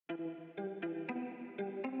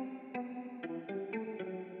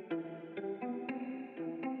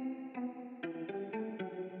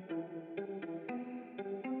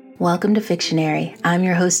Welcome to Fictionary. I'm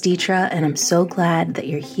your host, Deetra, and I'm so glad that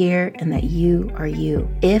you're here and that you are you.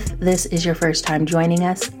 If this is your first time joining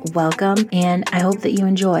us, welcome, and I hope that you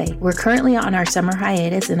enjoy. We're currently on our summer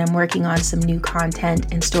hiatus, and I'm working on some new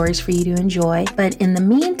content and stories for you to enjoy. But in the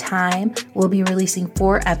meantime, we'll be releasing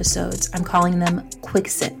 4 episodes. I'm calling them Quick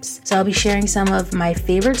Sips. So I'll be sharing some of my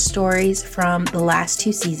favorite stories from the last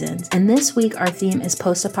 2 seasons. And this week, our theme is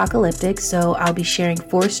post-apocalyptic, so I'll be sharing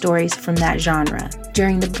 4 stories from that genre.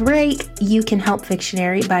 During the break, you can help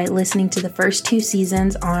Fictionary by listening to the first 2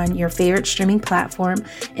 seasons on your favorite streaming platform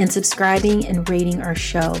and subscribing and rating our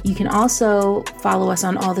show. You can also follow us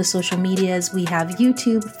on all the social medias. We have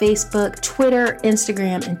YouTube, Facebook, Twitter,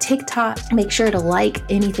 Instagram, and TikTok. Make sure to like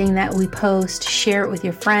anything that we post, share it with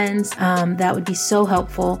your friends. That would be so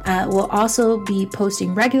helpful. We'll also be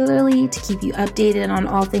posting regularly to keep you updated on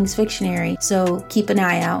all things Fictionary, so keep an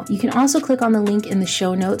eye out. You can also click on the link in the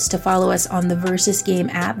show notes to follow us on the Versus Game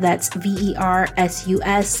app. That's VERSUSGAME,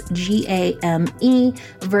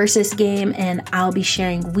 Versus Game, and I'll be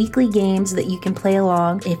sharing weekly games that you can play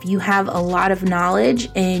along. If you have a lot of knowledge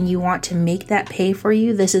and you want to make that pay for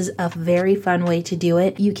you, this is a very fun way to do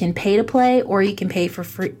it. You can pay to play, or you can play for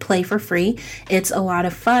free. It's a lot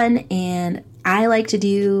of fun, and I like to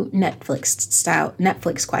do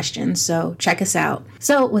Netflix questions, so check us out.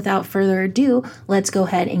 So without further ado, let's go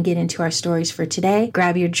ahead and get into our stories for today.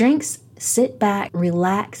 Grab your drinks, sit back,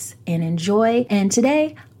 relax, and enjoy. And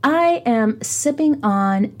today, I am sipping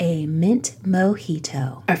on a mint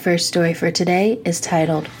mojito. Our first story for today is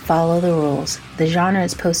titled Follow the Rules. The genre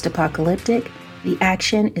is post-apocalyptic, the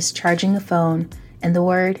action is charging a phone, and the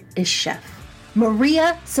word is chef.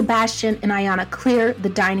 Maria, Sebastian, and Ayana clear the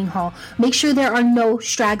dining hall. Make sure there are no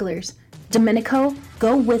stragglers. Domenico,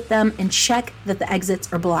 go with them and check that the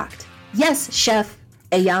exits are blocked. Yes, chef.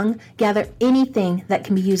 Young, gather anything that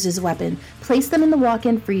can be used as a weapon. Place them in the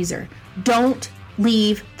walk-in freezer. Don't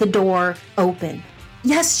leave the door open.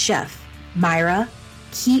 Yes, chef. Myra,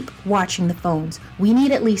 keep watching the phones. We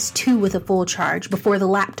need at least 2 with a full charge before the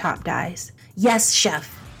laptop dies. Yes,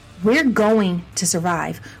 chef. We're going to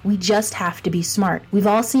survive. We just have to be smart. We've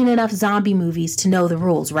all seen enough zombie movies to know the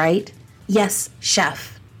rules, right? Yes,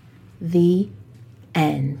 chef. The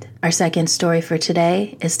end. Our second story for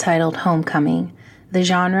today is titled Homecoming. The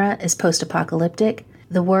genre is post-apocalyptic,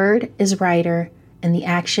 the word is writer, and the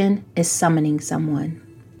action is summoning someone.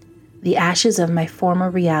 The ashes of my former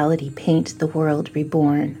reality paint the world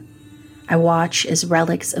reborn. I watch as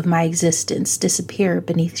relics of my existence disappear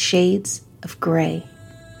beneath shades of gray.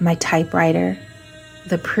 My typewriter,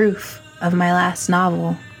 the proof of my last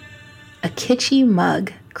novel, a kitschy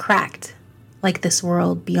mug cracked like this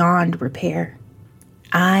world beyond repair.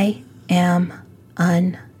 I am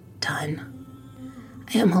undone.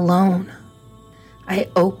 I am alone. I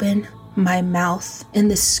open my mouth,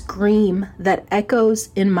 and the scream that echoes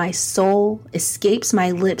in my soul escapes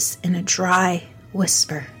my lips in a dry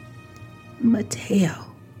whisper. Mateo.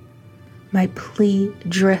 My plea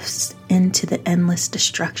drifts into the endless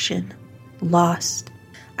destruction. Lost.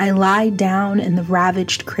 I lie down in the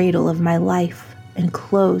ravaged cradle of my life and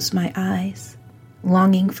close my eyes,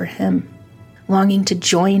 longing for him, longing to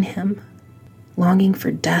join him, longing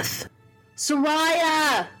for death.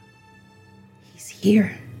 Soraya! He's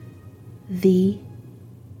here. The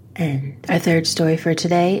end. Our third story for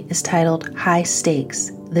today is titled High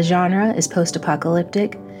Stakes. The genre is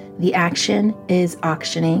post-apocalyptic, the action is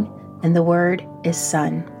auctioning, and the word is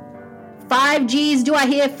sun. 5 G's, do I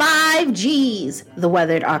hear 5 G's? The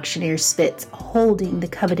weathered auctioneer spits, holding the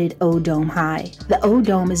coveted O-Dome high. The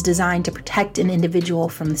O-Dome is designed to protect an individual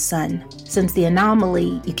from the sun. Since the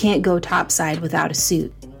anomaly, you can't go topside without a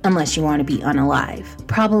suit, unless you want to be unalive.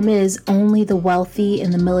 Problem is, only the wealthy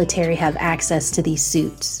and the military have access to these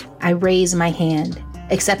suits. I raise my hand,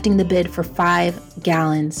 accepting the bid for 5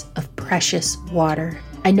 gallons of precious water.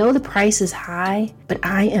 I know the price is high, but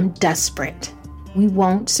I am desperate. We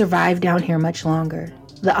won't survive down here much longer.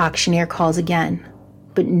 The auctioneer calls again,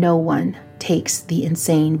 but no one takes the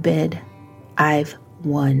insane bid. I've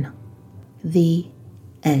won. The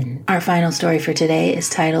end. Our final story for today is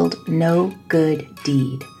titled No Good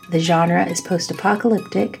Deed. The genre is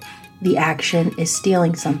post-apocalyptic, the action is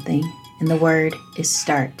stealing something, and the word is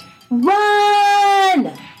start.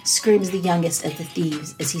 Run! Screams the youngest of the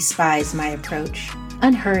thieves as he spies my approach.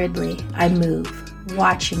 Unhurriedly, I move,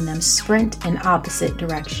 watching them sprint in opposite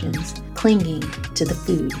directions, clinging to the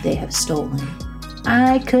food they have stolen.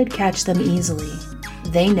 I could catch them easily.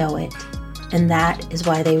 They know it, and that is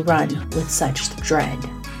why they run with such dread.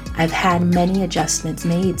 I've had many adjustments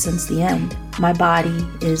made since the end. My body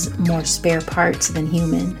is more spare parts than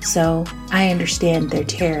human, so I understand their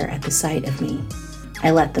terror at the sight of me.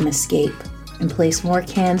 I let them escape and place more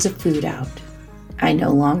cans of food out. I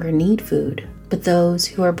no longer need food, but those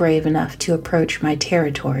who are brave enough to approach my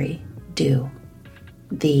territory do.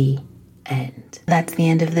 The end. That's the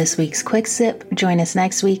end of this week's Quick Sip. Join us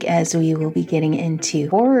next week as we will be getting into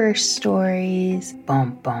horror stories.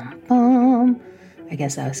 Bum, bum, bum. I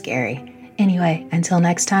guess that was scary. Anyway, until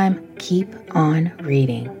next time, keep on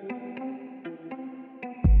reading.